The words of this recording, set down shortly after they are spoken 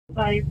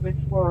5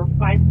 with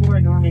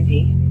 454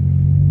 Normandy.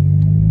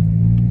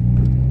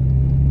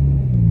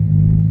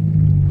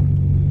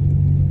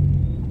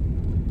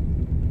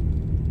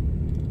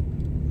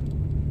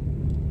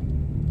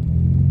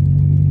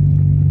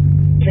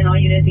 And all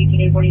units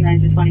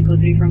 18849 responding code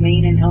 3 from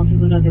Maine and El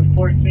Segundo to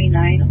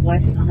 439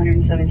 West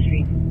 107th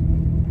Street.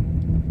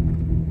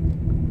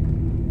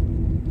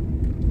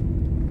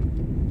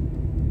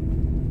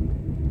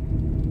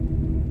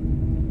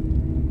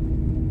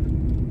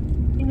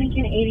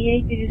 Lincoln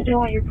 88, did you still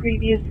want your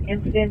previous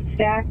incident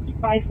stacked?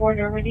 54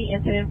 Normandy,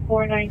 incident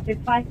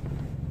 4965?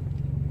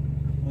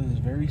 Well, it's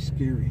very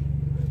scary.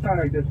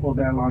 Sorry, I just pulled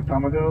that a long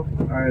time ago.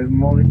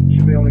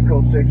 Should be only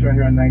code 6 right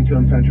here on 92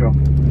 and Central.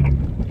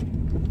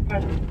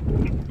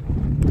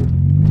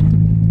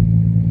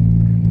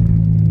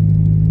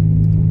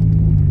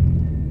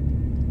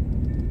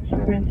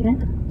 Server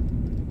incident?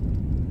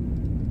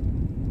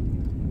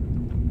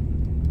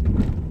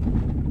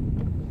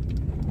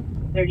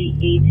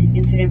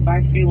 Incident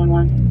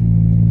 5311.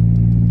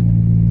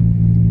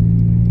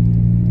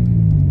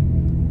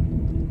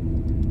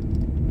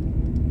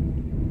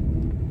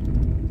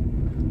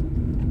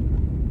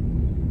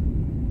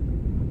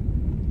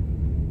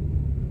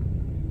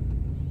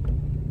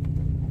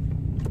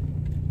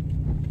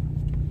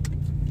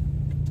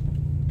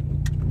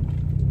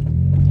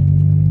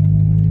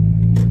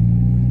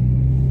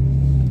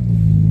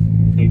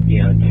 Need to be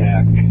on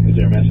attack. Is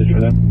there a message for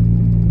them?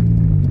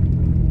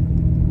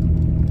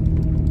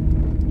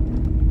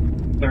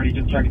 30,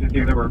 just checking to see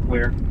if they were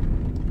clear.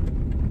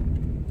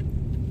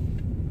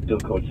 Still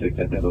code 6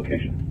 at that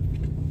location.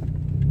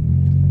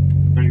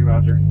 30,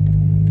 roger.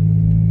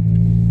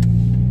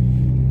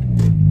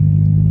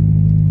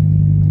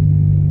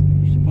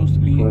 You're supposed to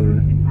be.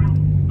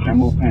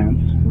 Camel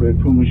pants,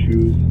 red Puma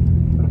shoes,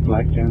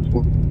 black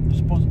transport. There's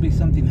supposed to be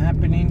something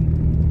happening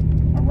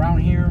around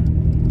here,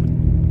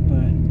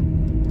 but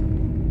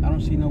I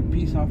don't see no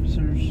peace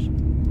officers.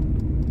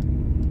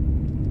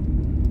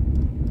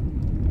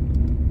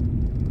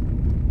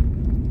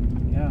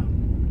 Yeah,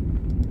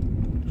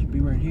 should be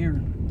right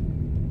here.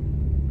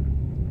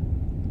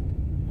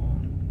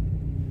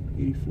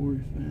 84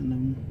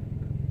 Phantom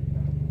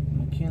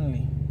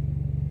McKinley,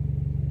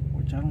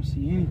 which I don't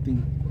see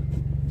anything.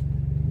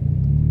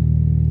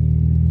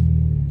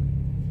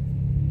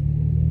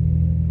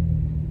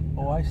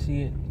 Oh, I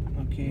see it.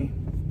 Okay.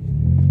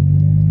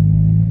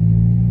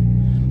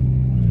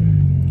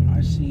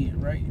 I see it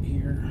right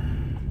here.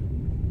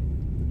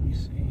 Let me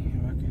see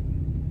if I can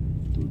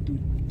do a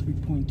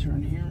 3-point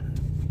turn here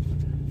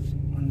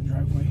on the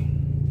driveway.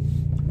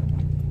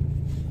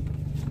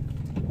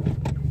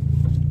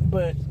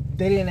 But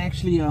they didn't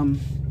actually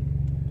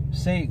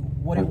say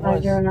what it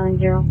was.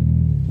 5090.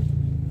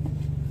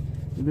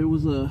 If it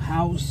was a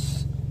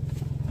house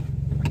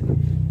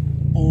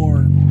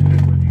or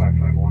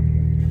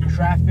 551.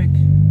 traffic.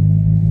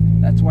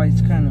 That's why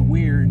it's kind of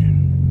weird.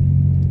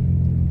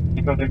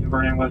 Echo 6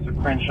 Vernon west of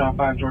Crenshaw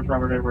 5, George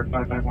Robert Edward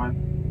 551.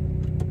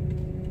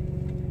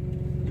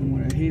 And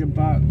what I hate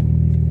about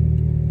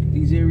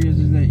these areas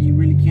is that you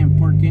really can't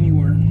park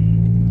anywhere.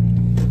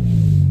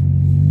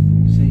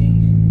 See?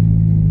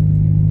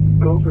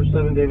 Go for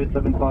 7 David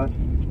 75.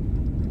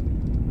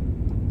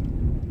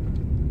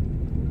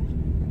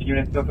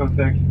 Unit still code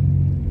 6.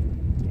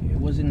 It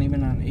wasn't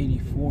even on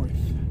 84th.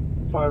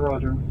 5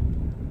 Roger.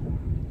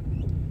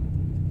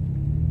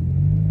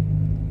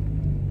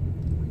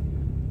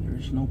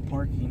 There's no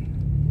parking.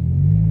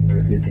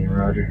 15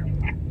 Roger.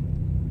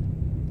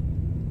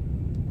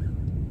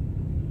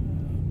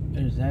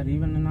 Is that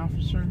even an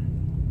officer?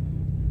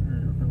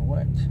 Or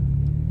what?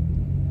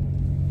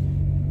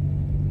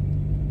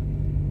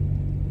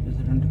 Is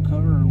it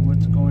undercover or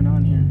what's going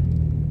on here?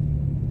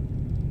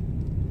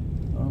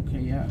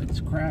 Okay, yeah,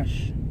 it's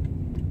crash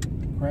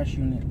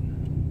unit.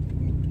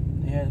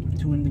 They had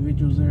 2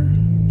 individuals there.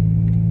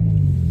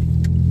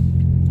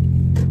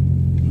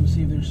 Let's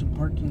see if there's some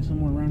parking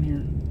somewhere around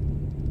here.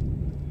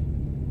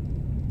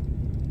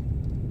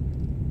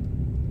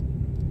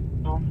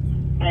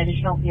 An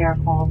additional PR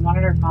call.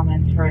 Monitor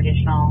comments for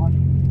additional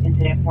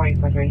incident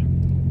 4843.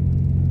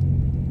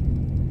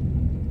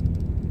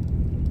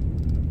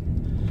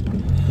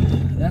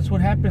 That's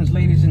what happens,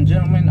 ladies and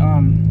gentlemen,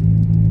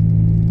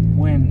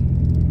 when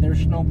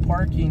there's no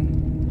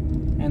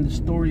parking and the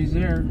story's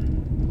there.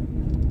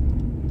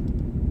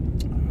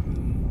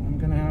 I'm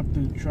gonna have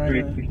to try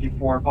to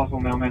 364, possible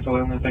male mental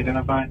illness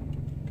identified.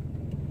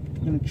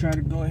 try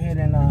to go ahead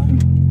and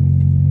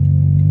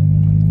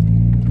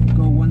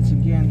go once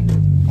again.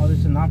 Oh,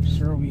 there's an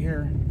officer over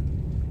here.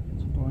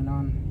 What's going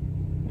on?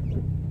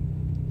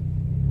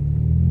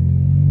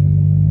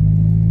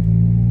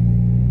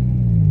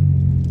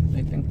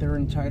 They think they're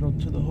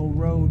entitled to the whole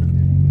road.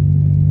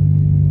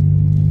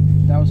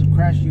 That was a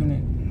crash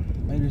unit,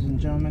 ladies and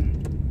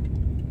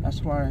gentlemen.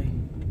 That's why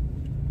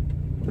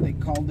they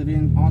called it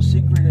in all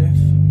secretive.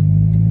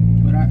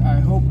 But I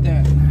hope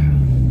that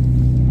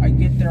I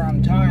get there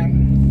on time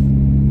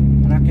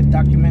and I can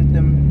document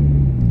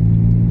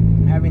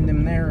them, having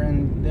them there,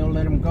 and they'll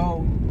let them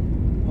go.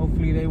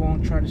 Hopefully they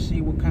won't try to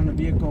see what kind of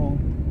vehicle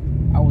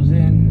I was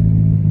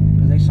in,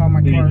 because they saw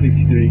my car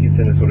 63, you can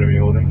send us whatever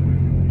you're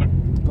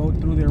holding. go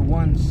through there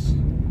once.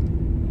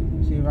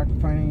 See if I can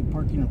find any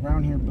parking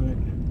around here, but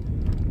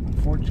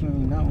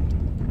unfortunately no.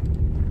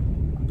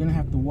 I'm gonna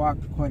have to walk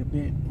quite a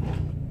bit.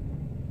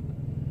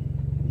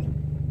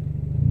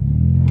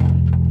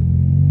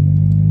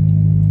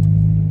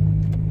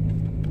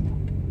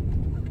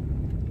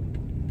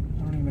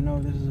 I don't even know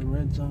if this is a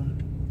red zone.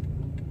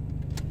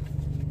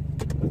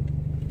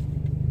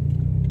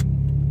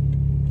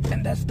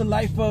 And that's the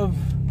life of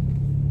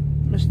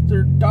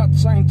Mr. Dot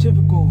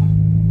Scientifical,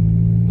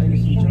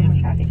 ladies and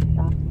gentlemen. Traffic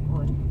stop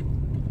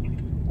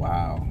on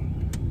Wow.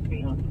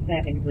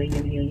 307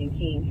 William Union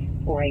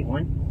King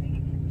 481.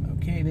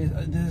 Okay,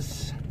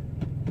 this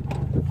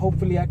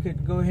hopefully I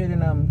could go ahead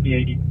and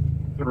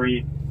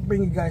 83.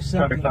 bring you guys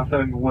Traffic something. stop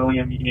 7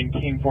 William Union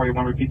King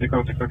 481. Repeat the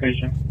code 6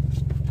 location.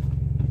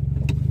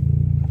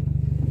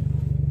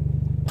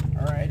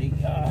 Alrighty.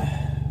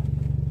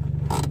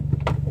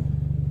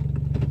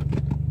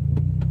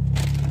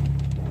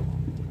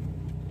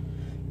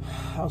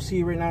 I'll see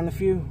you right now in a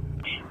few.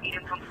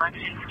 Medium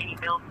complexion, skinny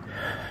build.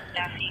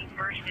 Passing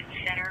first and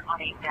center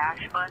on a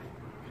dash bus.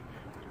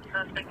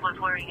 Suspect was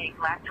wearing a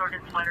black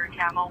Jordan sweater,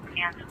 camo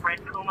pants,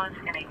 red Pumas,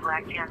 and a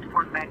black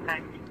transport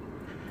backpack.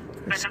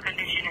 Special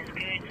condition is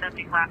good.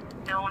 Subject last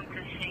known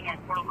to sing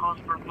at protocols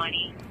for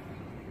money.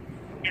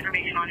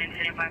 Information on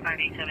incident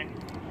 5587.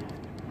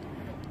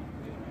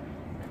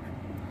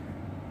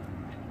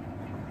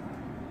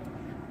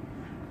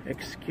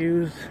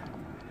 Excuse.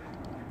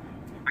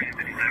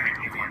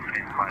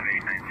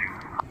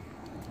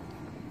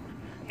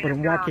 But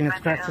I'm walking as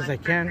fast as I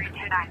can.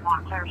 329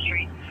 Montclair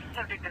Street.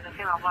 Subject is a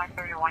female, black,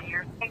 31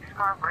 years. Pink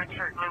scarf, red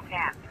shirt, blue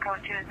pants.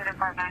 Code 2 incident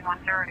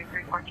 5910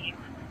 314.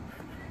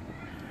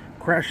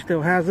 Crash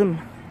still has him.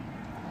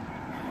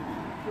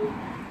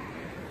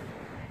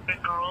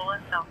 Corolla,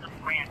 south of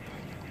Grant.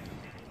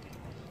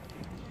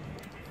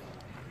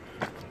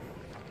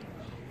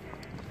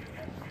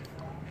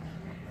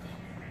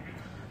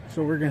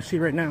 So we're gonna see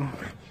right now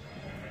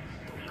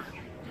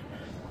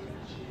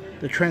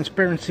the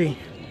transparency.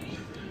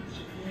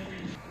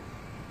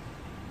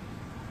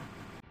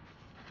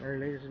 Alright,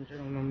 ladies and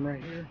gentlemen, I'm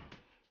right here.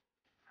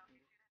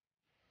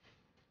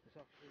 This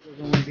officer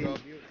doesn't want to be on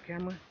view of the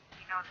camera.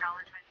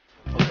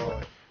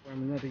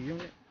 From another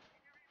unit.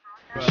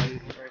 Right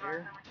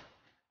here.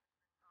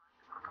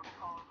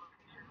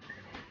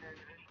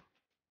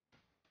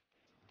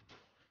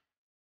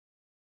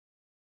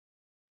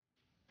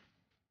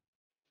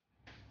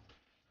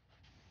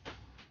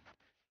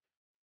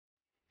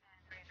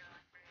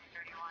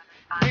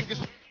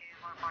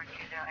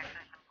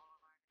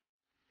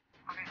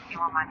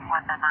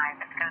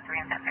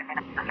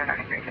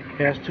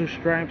 He has 2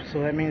 stripes,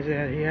 so that means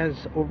that he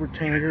has over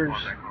 10 years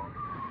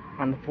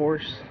on the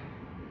force.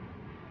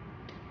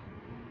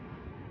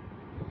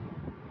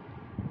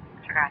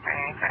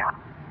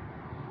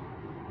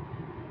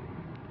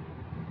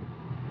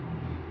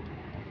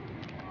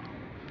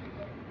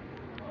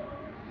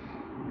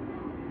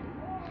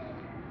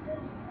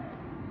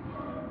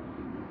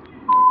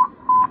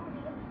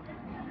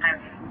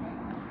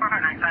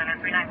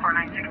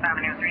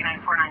 Avenue,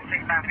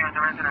 39496 Avenue at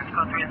the residence,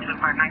 code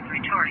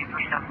 32593 or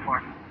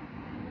 8374.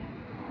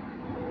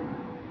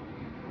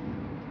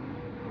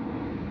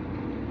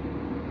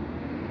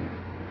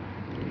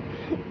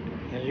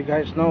 As you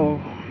guys know,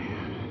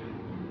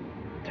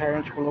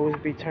 tyrants will always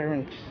be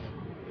tyrants.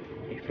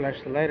 He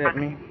flashed the light at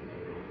me.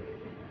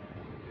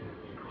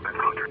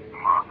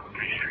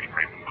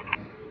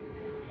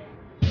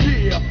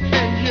 Yeah,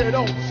 and you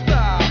don't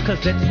stop.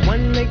 Cause it's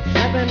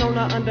 187 on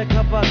an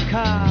undercover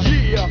car.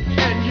 Yeah,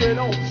 and you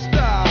don't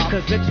stop.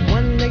 Cause it's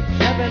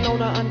 187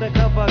 on an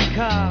undercover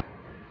car.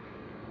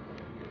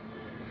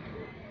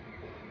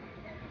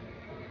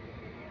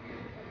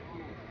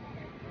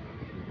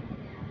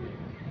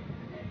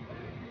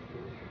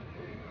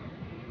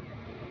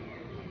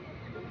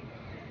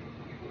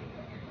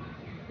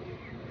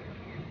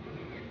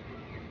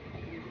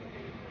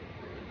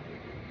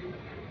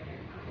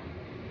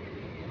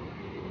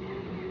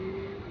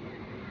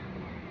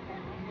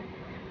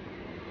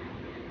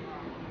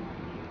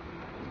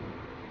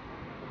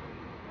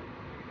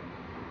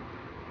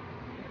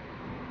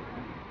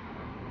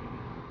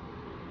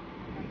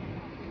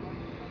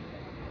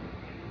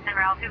 And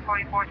Route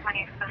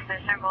 24420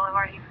 Position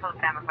Boulevard, East Coast,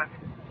 Tampa.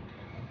 Please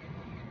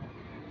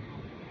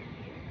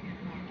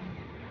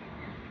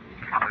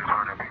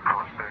order to be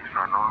code 6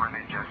 for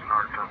Normandy, just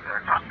north of the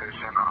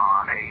exposition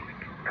on 8,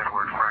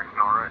 Edward Frank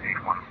Nora,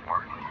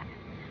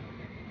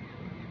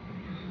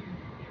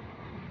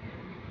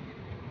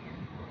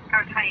 814.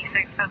 Code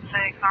 26 sub 6,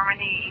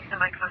 Normandy, east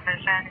of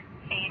exposition,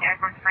 8,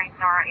 Edward Frank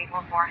Nora,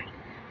 814.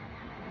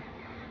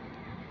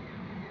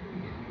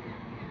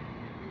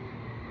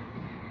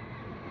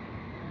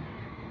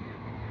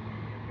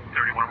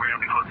 31, we're going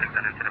to be code 6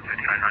 and incident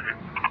 5900.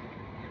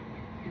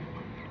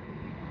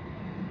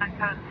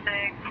 Code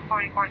 6,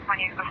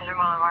 4420 Exposition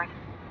Boulevard.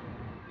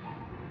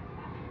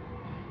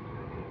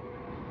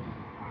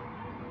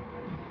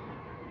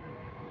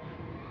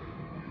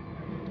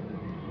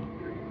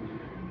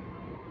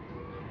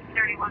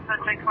 31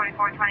 code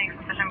 64420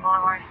 Exposition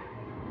Boulevard.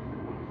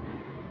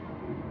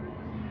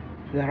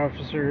 That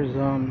officer is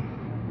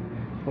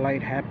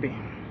light happy.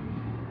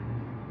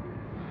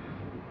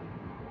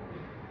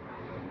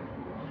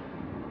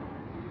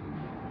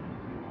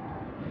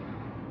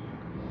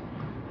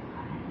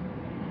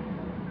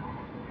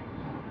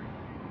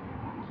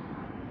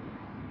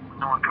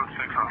 Code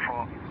 6 on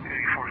fall,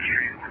 84th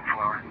Street in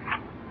Flower.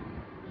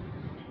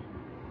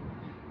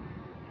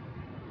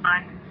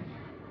 On.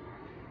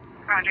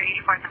 Roger,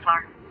 84th and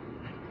Flower.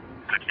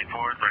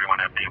 64,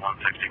 31FD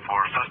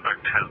 164.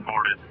 Suspect has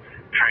boarded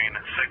train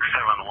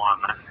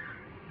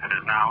 671. It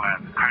is now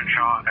at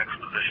Crenshaw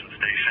Exposition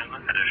Station.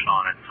 Additional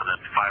on incident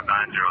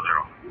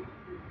 5900.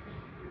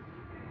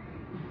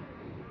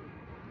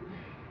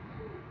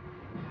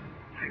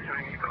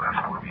 678, the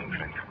last one of the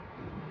incident.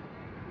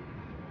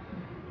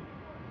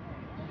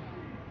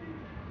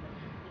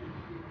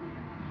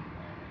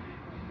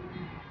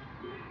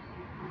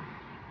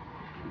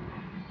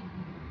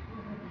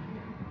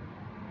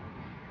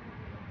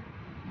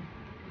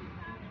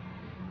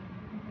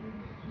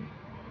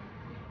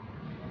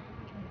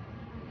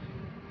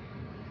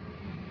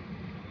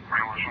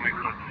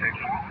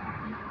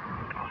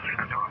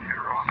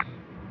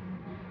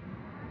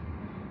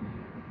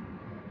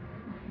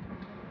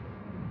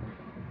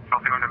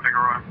 Something on the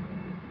bigger one.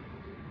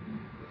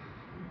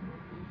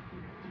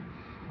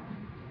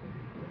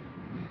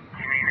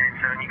 You mean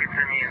 97, you can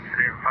send me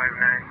incident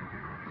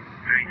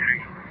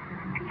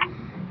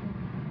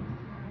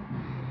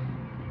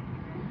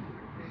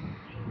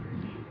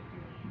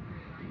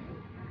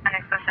 5933. And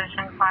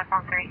Exposition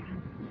platform 3.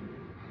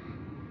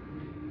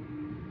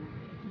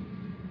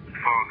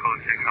 Phone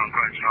code 6 on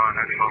Crenshaw,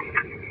 next phone.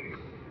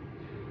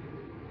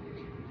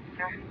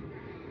 Sure.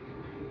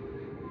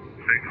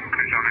 6,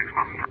 Crenshaw, next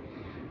phone.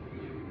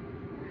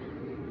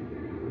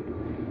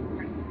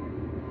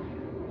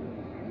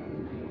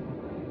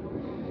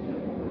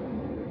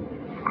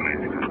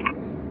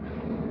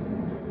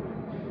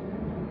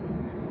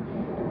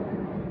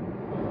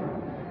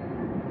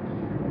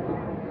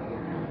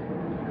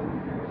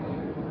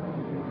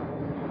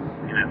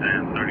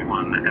 And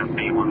 31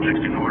 FB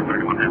 164,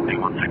 31 FB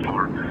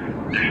 164.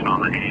 Additional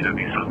on the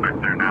ADW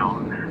suspect there now.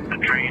 The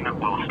train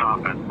will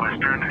stop at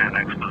Western and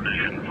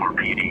Exposition for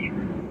PD.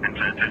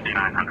 Incident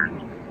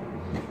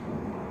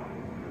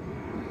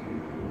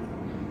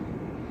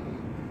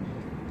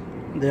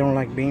 5900. They don't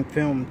like being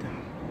filmed.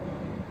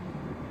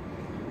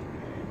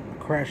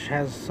 Crash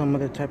has some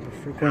other type of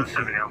frequency.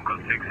 70 on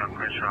code 6 on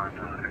Crenshaw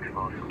and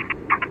Exposed.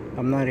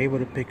 I'm not able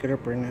to pick it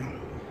up right now.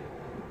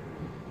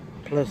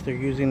 Plus they're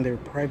using their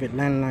private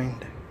landline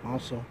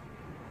also.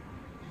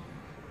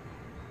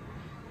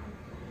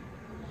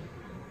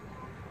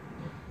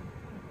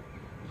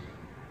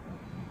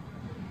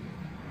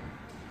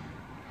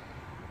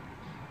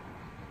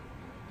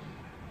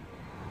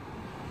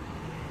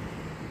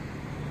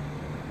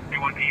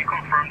 Can you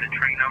confirm the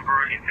train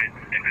number, if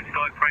it's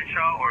still at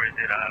Crenshaw or is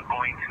it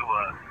going to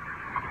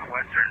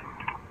Western?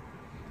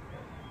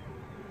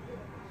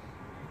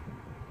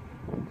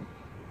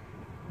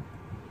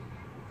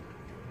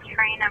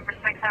 Train number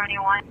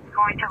 671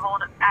 going to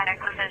hold at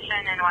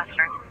Exposition in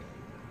Western.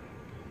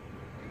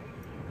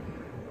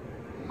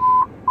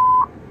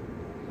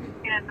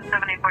 Units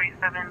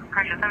 7847,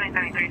 Crenshaw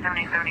 7073,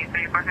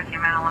 7073, Barker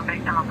Human,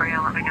 Olympic, Olympic.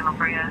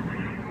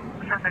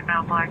 Suspect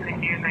metal black,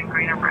 60 years and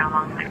green or brown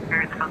long sleeve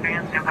periods, code 3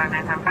 and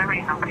 5975,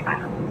 ready,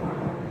 45.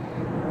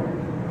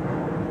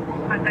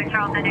 Suspect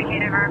Charles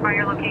indicated, verify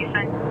your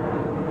location.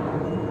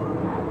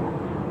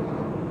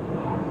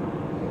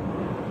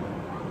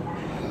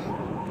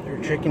 They're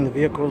checking the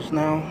vehicles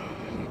now.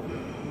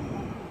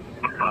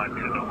 To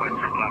the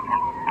Western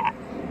platform.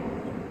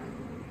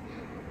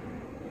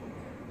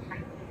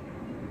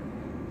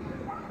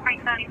 Train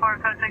 74,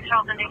 code 6,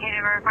 Charles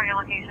indicated, verify your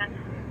location.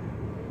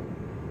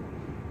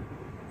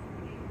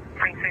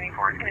 Train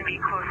 74 is going to be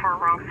code for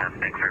wrong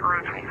suspects at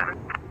road 27.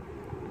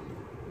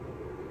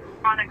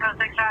 On the code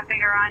 6 traffic,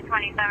 you're on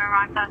 27,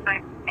 wrong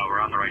suspect.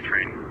 We're on the right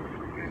train.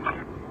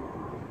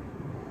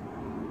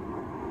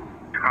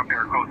 Copy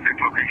our code 6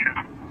 location.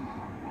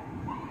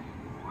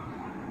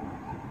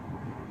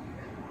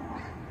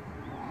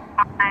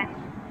 On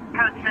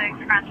code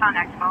 6, Crenshaw,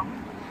 Expo.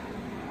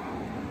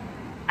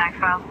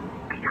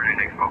 Starting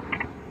Expo.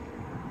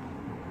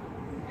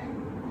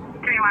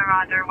 31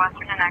 Roger,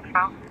 Western and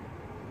Expo.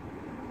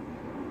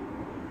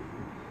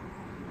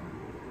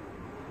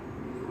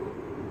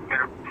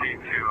 Gonna proceed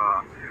to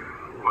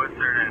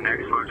Western and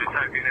Expo. Just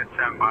have units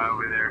stand by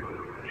over there.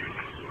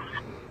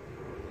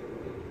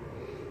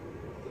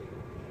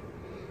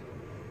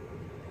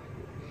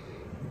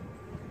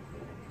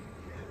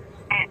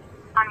 And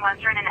on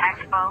Western and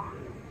Expo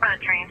for the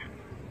train.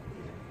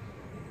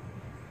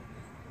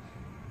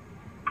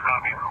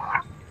 Copy.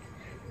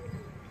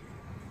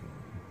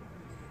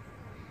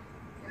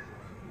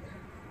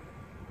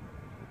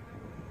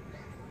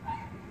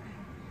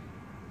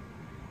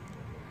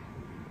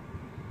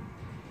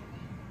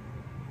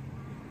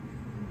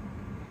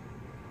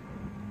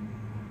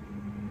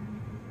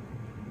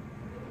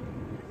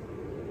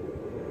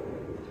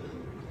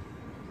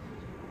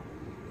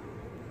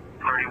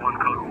 31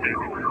 code 6,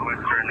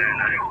 Western and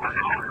next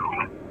position.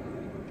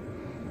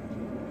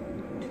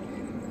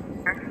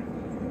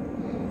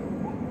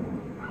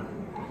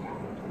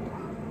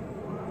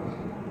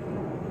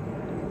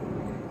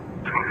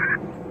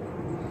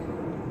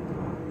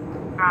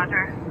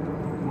 Roger.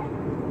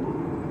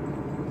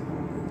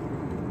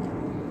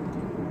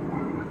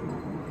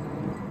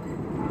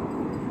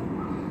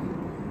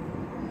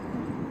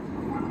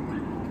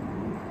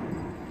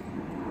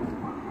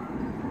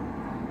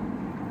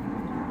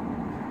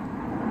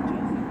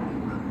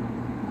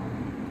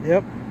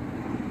 Yep.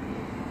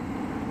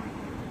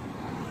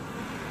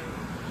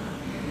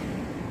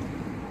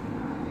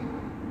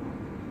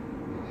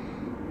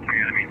 Okay,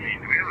 that means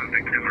we have a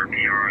victim or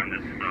PR on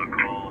this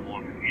call.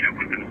 We'll,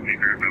 put them to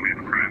verify we have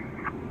a crime.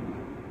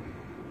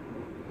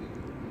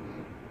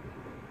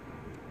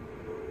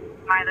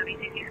 The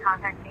BCC is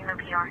contacting the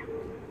PR.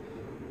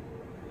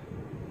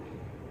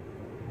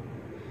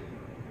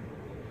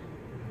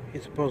 He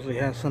supposedly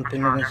has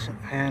something in his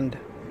hand.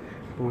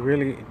 We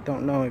really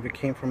don't know if it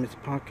came from his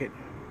pocket.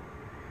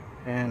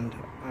 And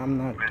I'm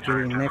not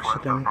getting next to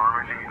them.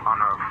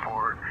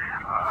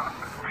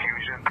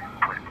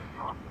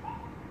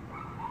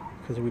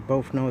 Because we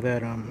both know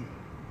that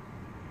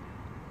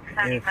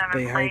if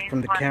they hide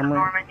from the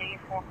camera,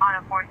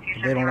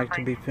 they don't like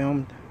to be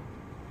filmed.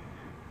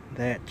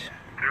 That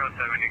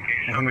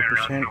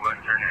 100%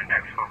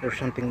 there's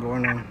something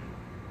going on.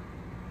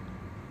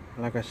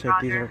 Like I said,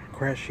 these are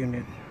crash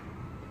unit.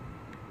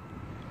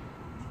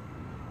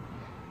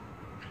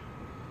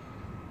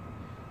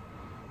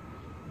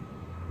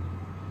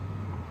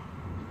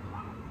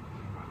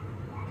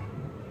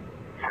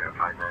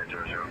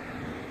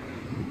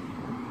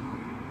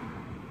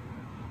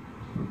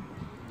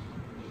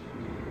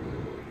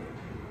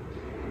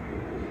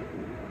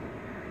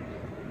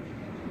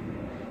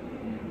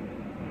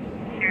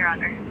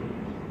 Roger.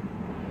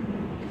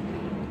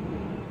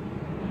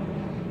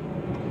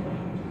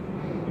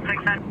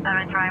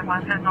 677 Drive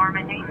West of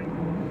Normandy.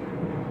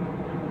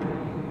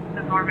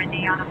 The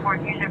Normandy on the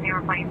 4th, you should be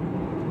replaced.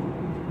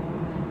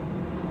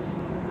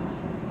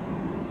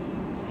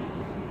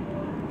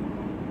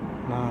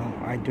 Now,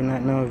 I do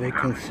not know if they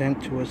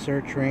consent to a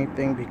search or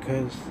anything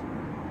because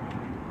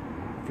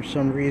for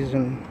some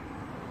reason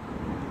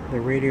the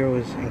radio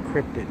is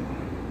encrypted.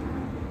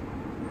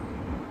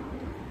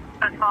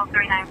 That's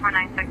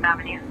 1239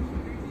 Avenue.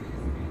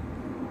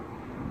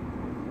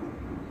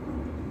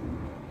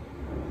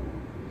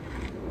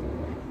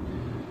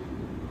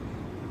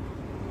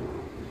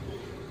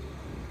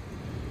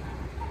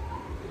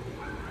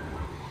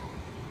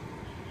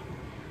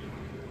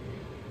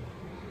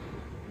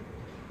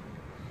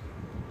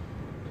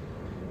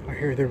 I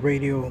hear the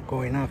radio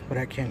going off, but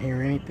I can't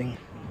hear anything.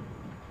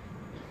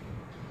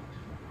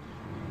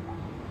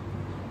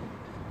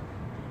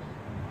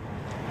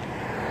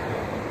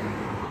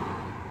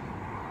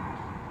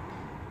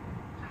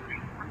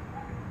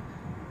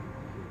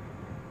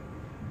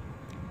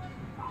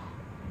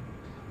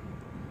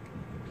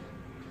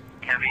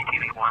 Have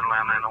 1881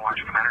 landline, the watch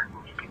commander.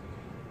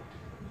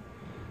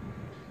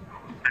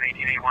 And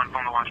 1881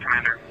 phone the watch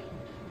commander.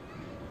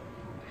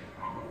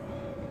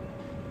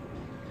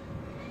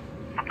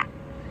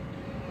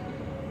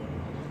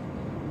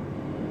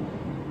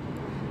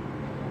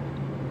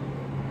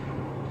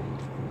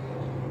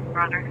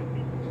 Roger.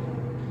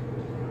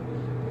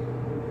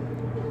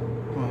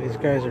 Oh, these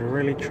guys are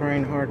really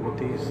trying hard with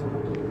these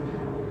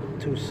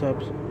two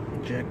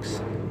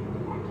subjects.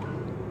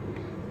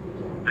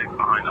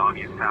 Behind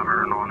Augie's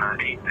Tavern on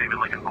 8 David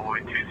Lincoln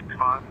Boulevard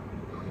 265.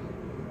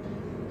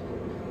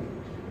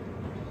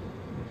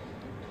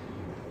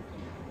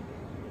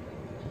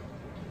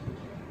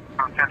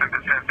 On Santa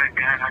Pacific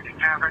behind Augie's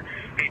Tavern,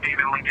 8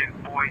 David Lincoln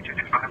Boulevard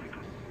 265.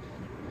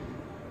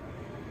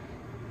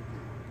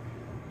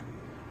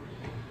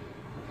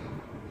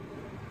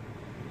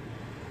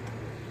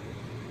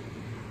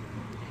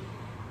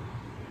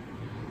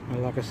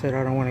 And like I said,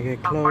 I don't want to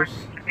get close.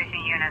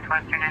 Division units,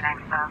 Western and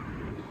Expo.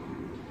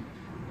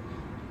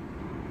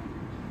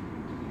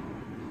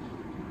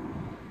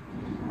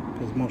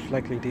 Because most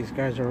likely these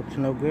guys are up to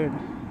no good.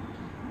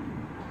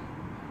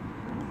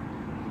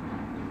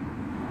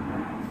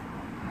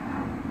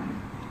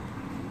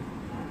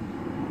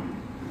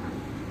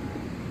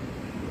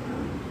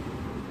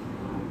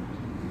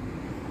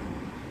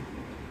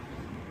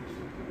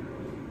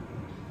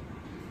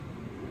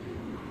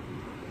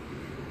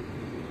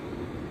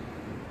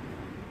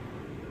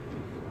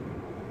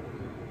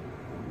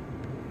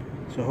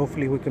 So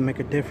hopefully we can make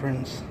a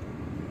difference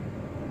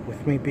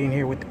with me being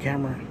here with the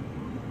camera.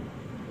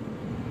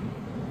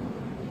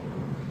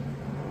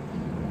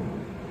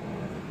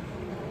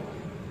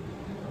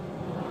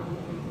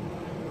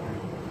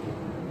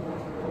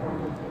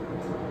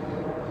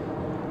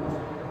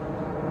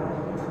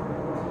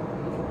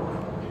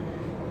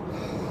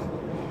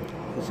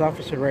 This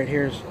officer right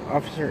here is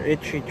Officer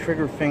Itchy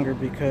Trigger Finger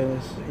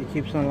because he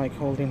keeps on like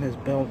holding his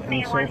belt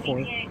and so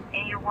forth.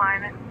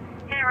 81,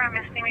 Interim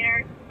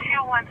Misdemeanor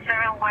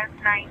 217 West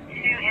 92,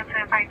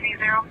 Incident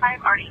 5305,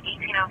 RD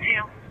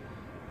 1802.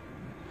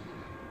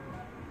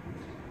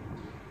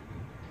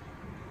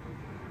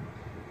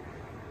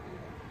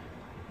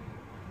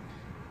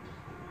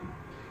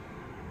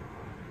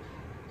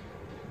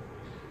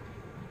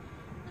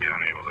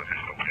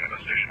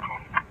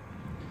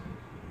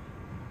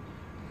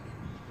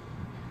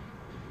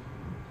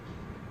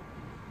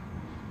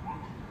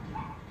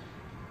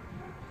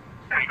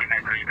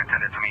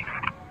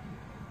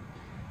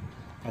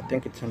 I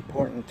think it's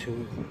important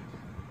to.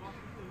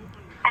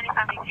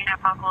 Anytime you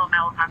have Buffalo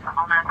Mills,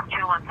 Pennsylvania,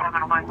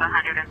 217 West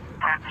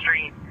 110th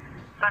Street.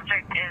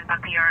 Subject is a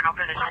PR and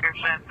over the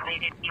description.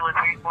 Stated he was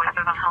hearing voices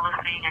on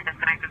hallucinating and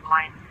disconnected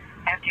line.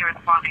 After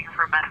responding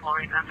for medical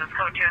reasons, it's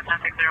code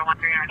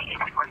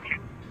 27601398242.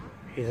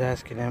 He's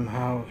asking him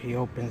how he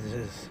opens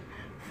his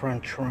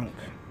front trunk.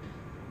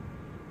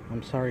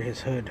 I'm sorry,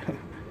 his hood.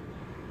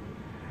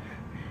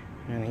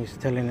 And he's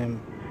telling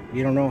him,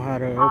 you don't know how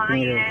to open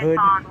your hood?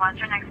 On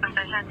Western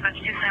Exposition,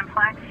 switch to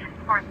Simplex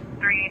for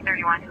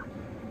 331.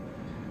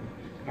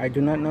 I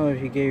do not know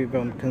if he gave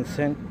him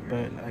consent,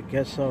 but I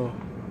guess so.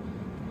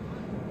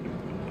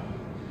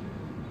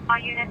 All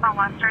units on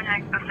Western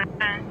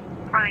Exposition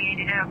for the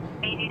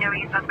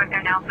ADW suspect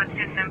are now switched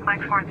to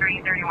Simplex for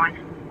 331.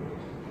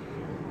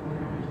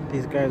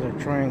 These guys are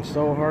trying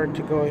so hard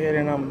to go ahead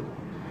and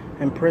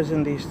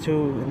imprison these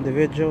two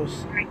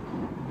individuals.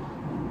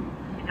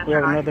 We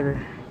have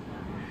another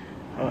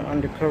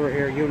undercover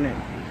air unit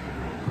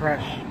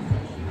crash.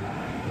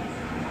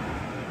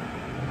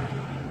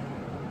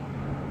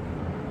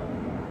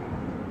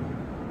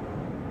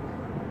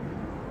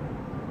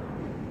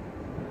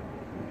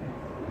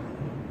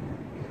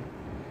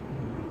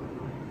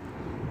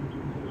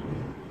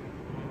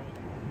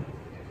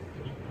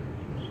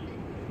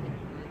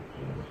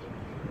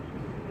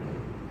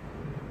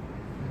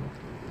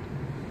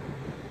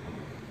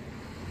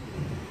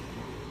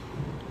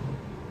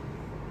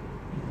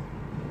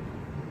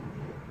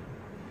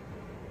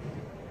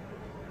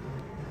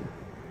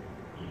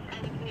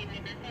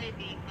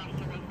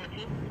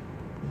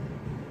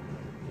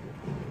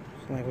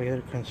 It's like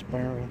they're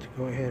conspiring to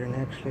go ahead and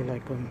actually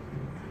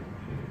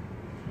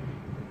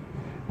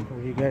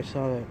you guys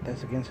saw that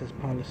that's against his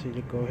policy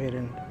to go ahead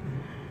and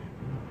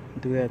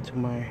do that to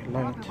my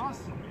light.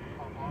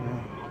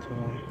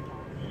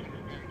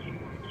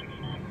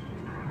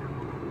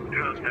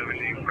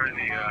 For the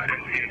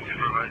NCA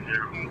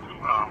supervisor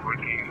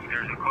working,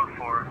 there's a code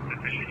for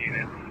sufficient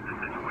units.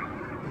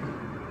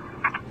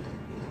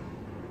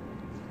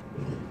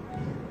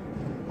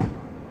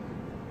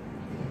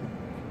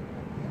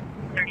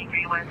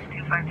 33 West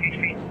 253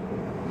 Street.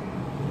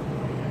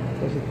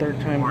 That's the third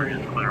time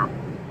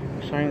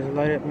he shines the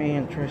light at me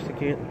and tries to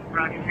get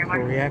a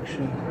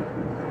reaction.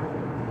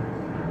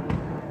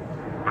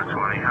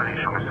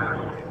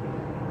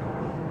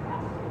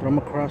 But I'm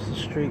across the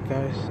street,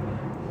 guys.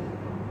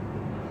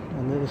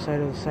 On the other side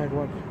of the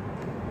sidewalk.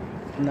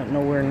 Not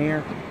nowhere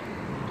near.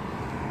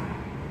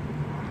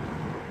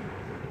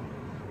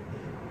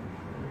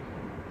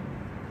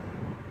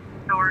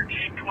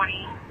 George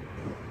 20.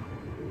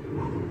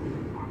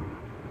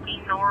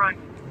 Nora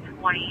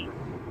 20.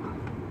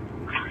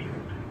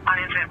 On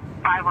incident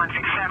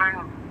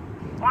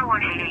 5167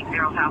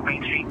 11880 South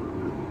Main Street.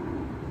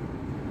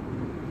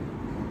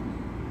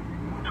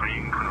 So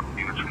you can put up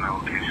units from that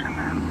location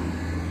then.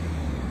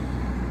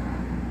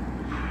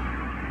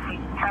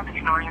 Traffic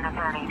ignore units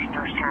at 18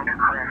 doors standard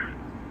clear.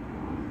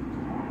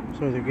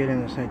 So they're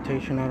getting a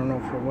citation, I don't know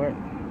for what,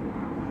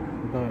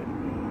 but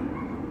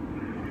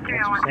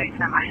that's what's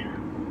happening.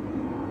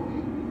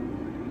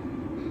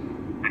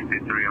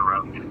 63 en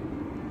route.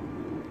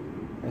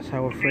 That's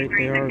how afraid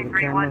they are of the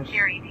cameras.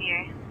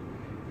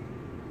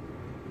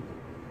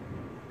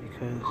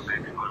 Because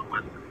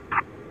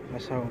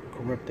that's how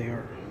corrupt they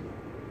are.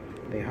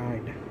 They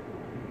hide.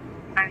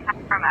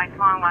 From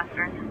Exelon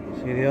Western.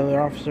 See, the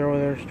other officer over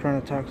there is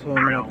trying to talk to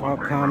them like all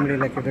calmly,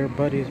 like if they're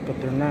buddies, but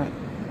they're not.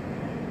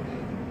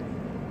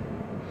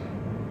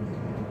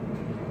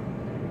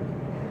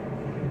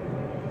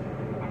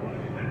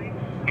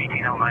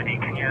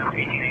 Can you have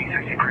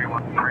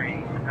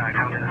 18A6313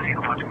 come to the scene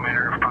of watch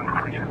commander upon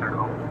completion of their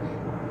call?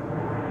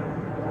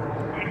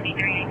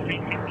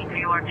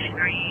 63 Watch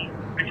 3.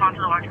 Respond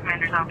to the watch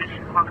commander's office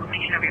upon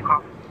completion of your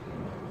call.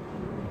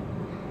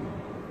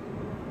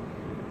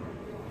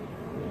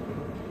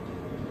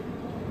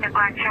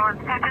 Black Shore,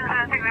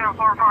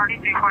 10-604 party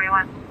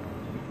 341.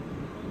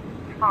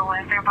 Oh,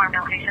 Western Farm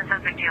location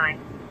suspect dealing.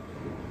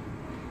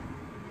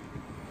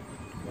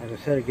 As I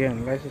said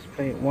again, license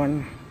plate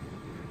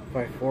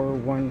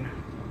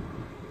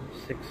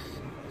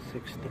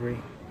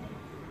 1541663.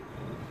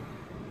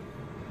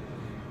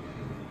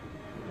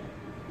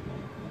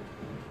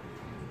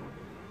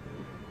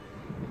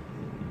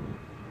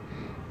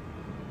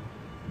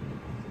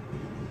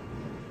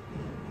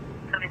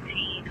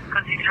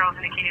 Code 6 Charles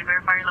indicated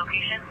verify your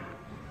location.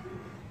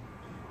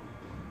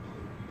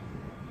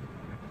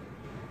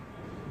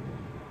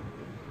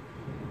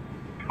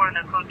 For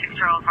the Code 6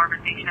 Charles Harbor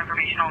Station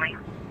information only.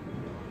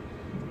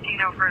 See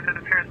no further,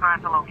 the pair is not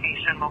at the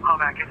location. We'll call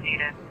back if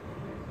needed.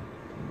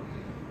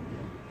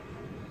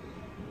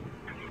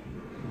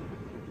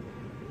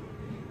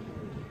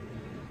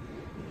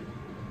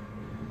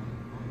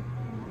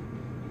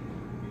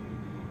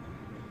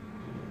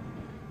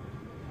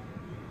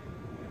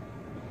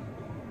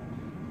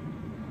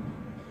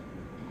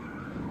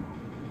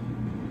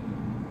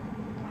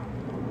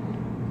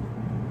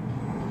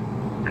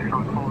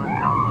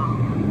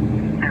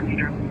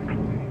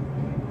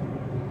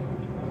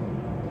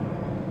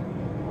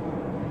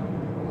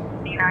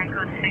 59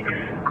 code 6,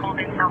 called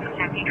in South of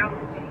San Pedro.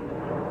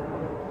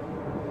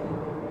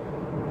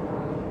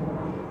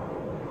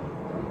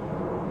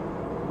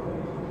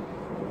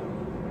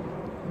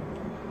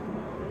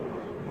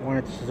 I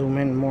wanted to zoom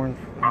in more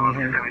on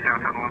him,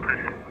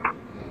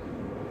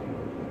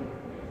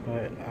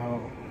 but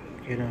I'll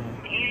get a...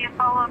 Immediate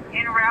follow-up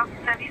in route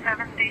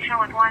 77 station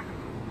with 1.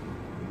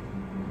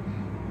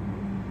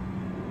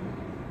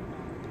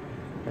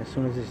 As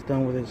soon as he's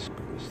done with his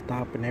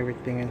stop and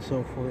everything and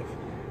so forth,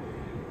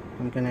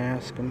 I'm gonna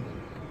ask him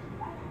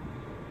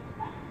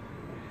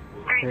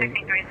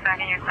 363 is back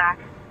in your stack.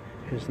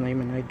 his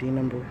name and ID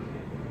number.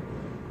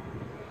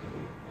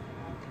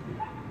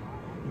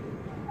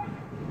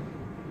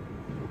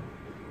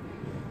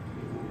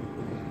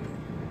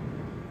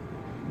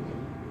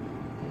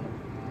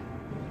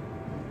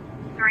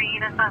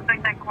 The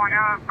suspect at corner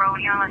of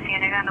Rodeo and La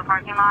Cienega in the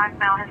parking lot,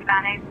 male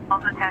Hispanic,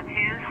 also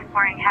tattoos,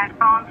 wearing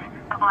headphones,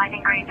 a black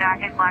and gray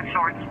jacket, black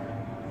shorts.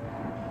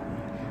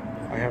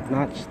 I have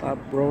not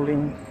stopped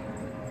rolling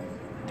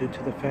due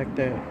to the fact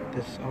that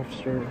this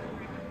officer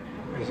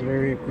is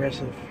very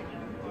aggressive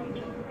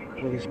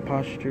with his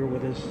posture,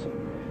 with his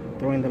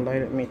throwing the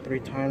light at me 3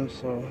 times,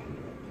 so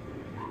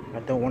I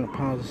don't want to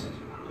pause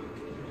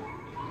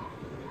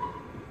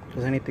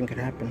because anything could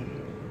happen.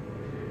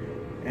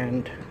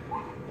 And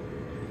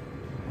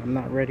I'm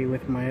not ready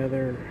with my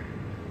other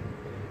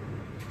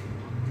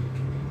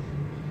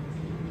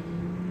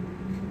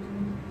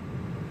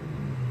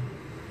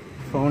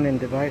phone and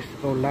device to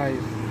go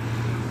live.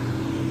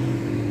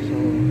 So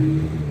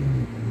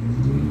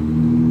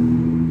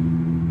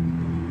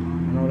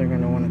I know they're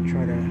going to want to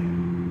try to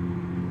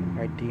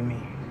ID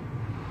me.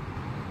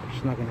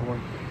 It's not going to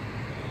work.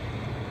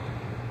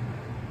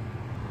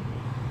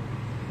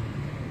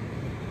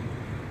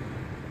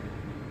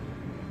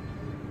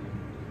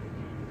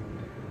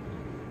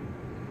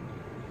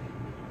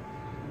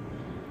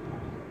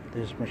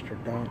 This is Mr.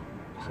 Dog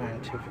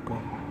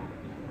Scientifical.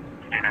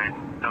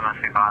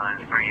 Domestic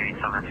violence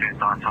 3872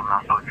 thoughts on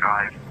Nassau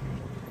Drive.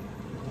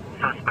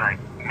 Suspect,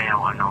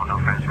 male, unknown, no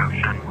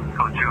prescription.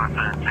 Code 2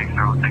 incident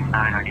 6069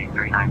 ID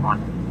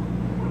 391.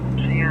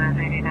 Units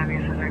ADW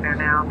suspect there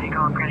now.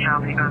 Pico and Crenshaw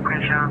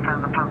in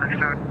front of the public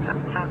store.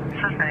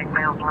 Suspect,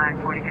 male, black,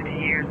 40-50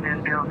 years,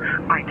 Nisville,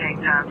 white tank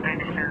top,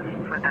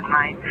 distance with the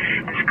night.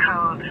 It's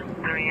code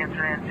 3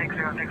 incident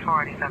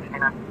 6064 ID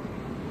 79.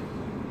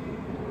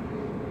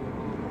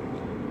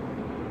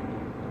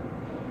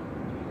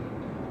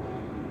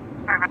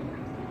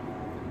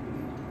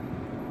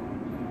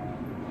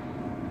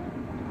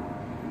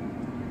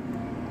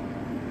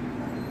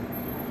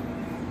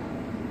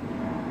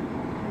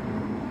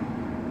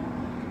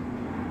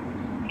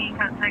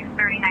 Code 6,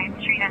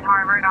 39th Street and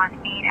Harvard on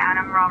 8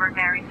 Adam Robert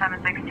Mary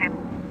 762.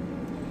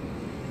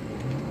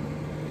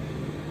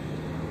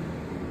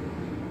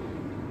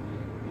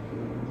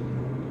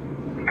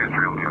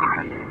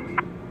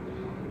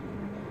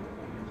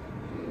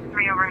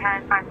 Three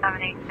overhead,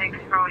 5786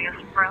 Rodeo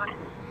Road.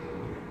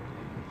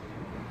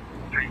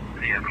 3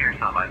 CM here,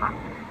 South Island.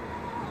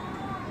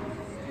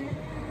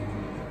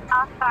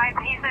 Outside,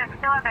 he's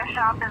still at the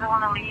shop, doesn't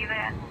want to leave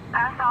it.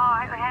 That's all.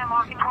 I had him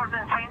walking towards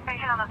the train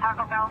station on the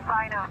Taco Bell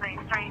side of the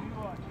street.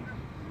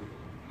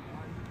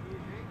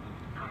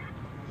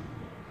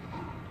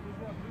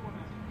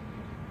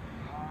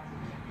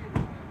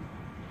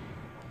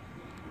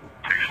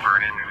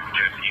 Vernon,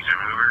 just east of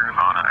Hoover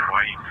on a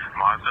white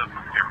Mazda.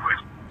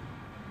 Everybody's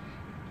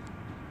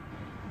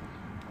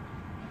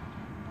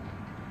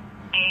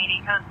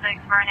 80 code 6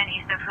 Vernon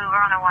east of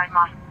Hoover on a white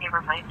Mazda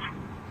paper plates.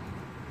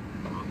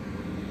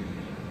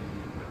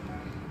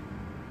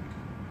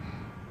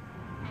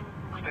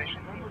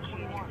 Station.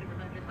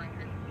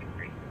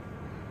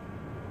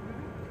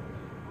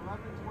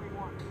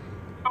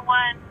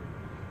 1,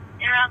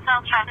 you're around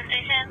South Traffic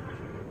Station.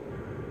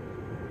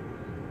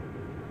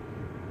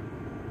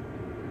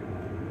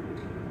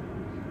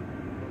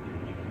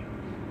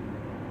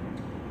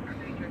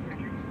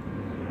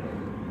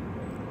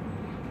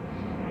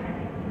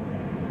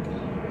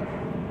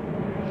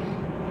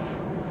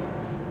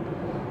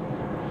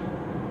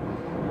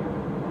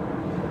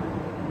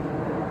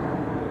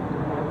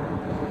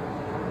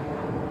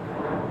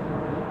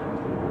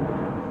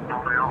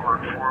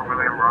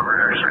 William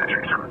Robert, X-ray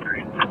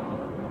 373.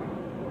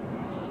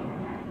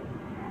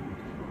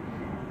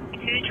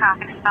 2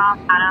 traffic stop,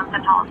 Adams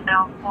and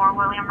Hallsdale, 4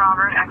 William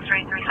Robert,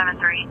 X-ray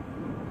 373.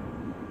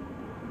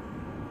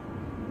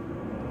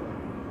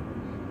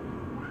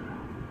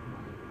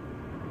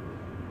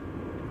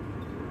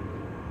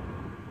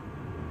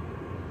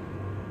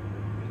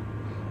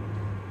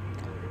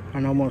 I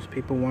know most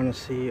people want to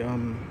see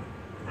the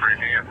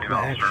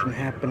action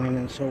happening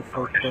and so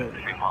forth, but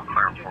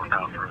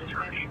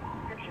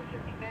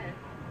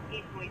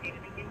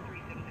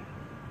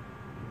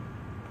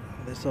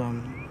this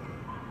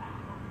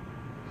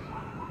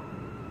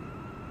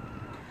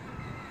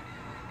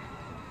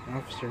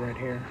officer right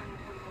here,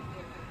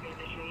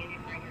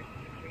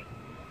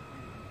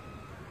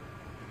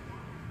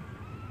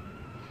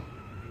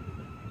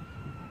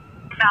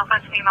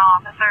 Southwest female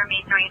officer,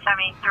 me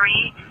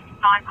 373.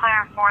 Not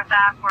clear 4th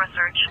Ave for a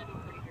search.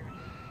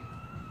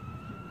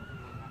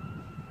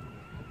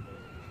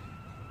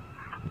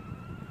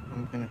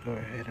 I'm gonna go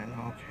ahead and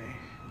okay.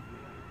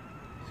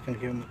 He's gonna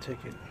give him a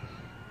ticket.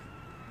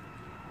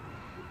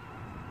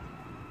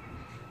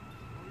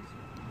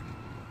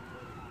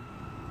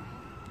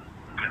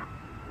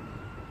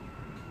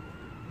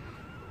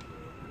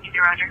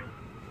 Roger.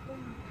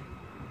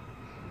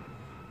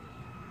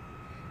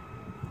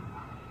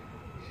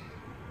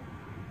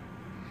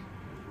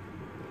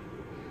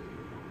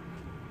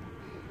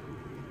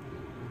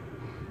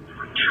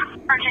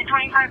 Argent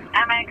 25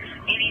 MX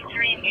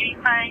 83 and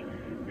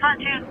 85.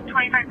 Pontoon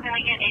 25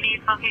 Cleveland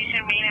 88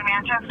 location Maine and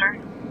Manchester.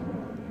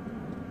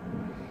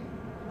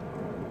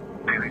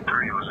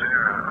 83 was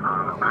there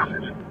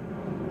message.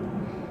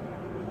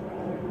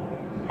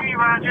 3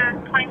 Roger.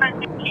 25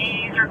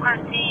 80s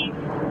requesting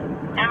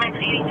MX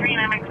 83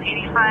 and MX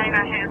 85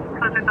 at his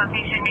closest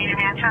location Maine and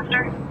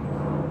Manchester.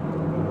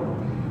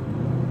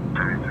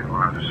 83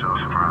 Roger, show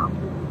us around.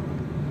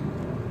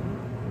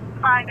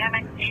 5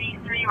 MX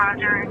 83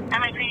 Roger.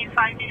 MX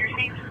 85 did you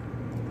receive?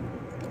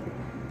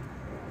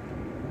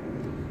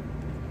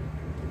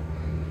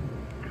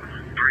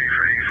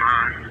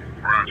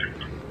 Roger.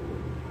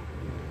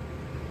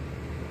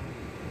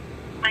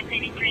 MX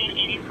 83 and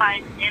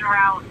 85 en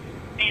route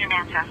Maine and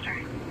Manchester.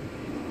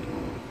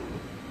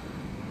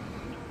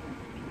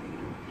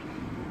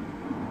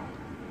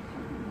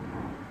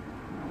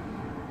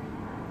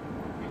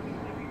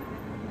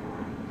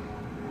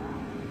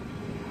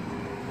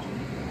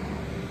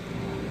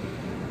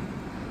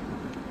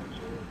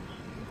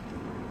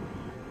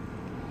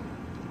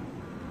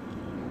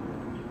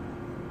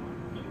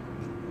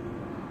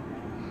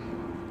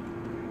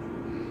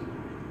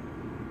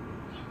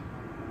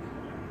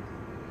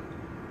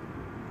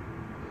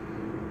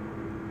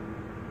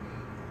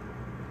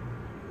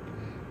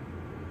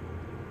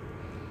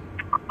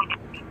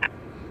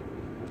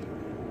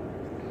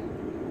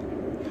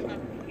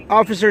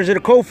 Officer, is it a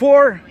code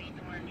 4?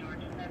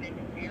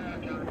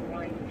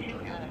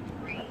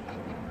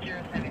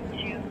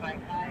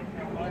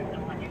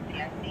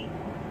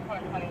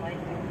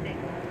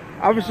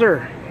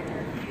 Officer,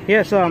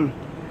 yes, can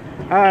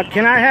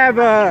I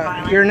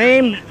have your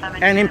name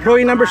and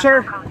employee number,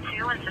 sir?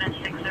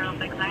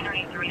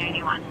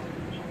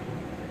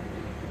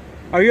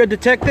 Are you a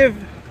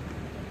detective?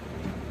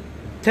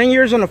 10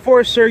 years on the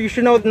force, sir. You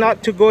should know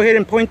not to go ahead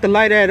and point the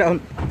light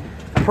at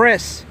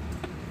press.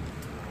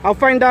 I'll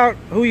find out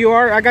who you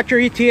are. I got your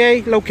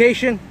ETA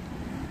location.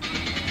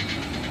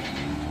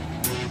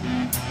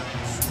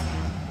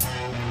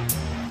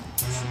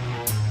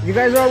 You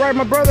guys are all right,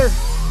 my brother?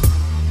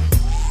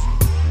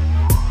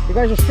 You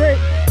guys are straight?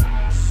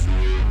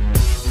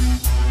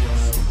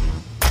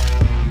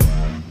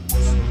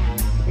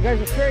 You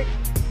guys are straight?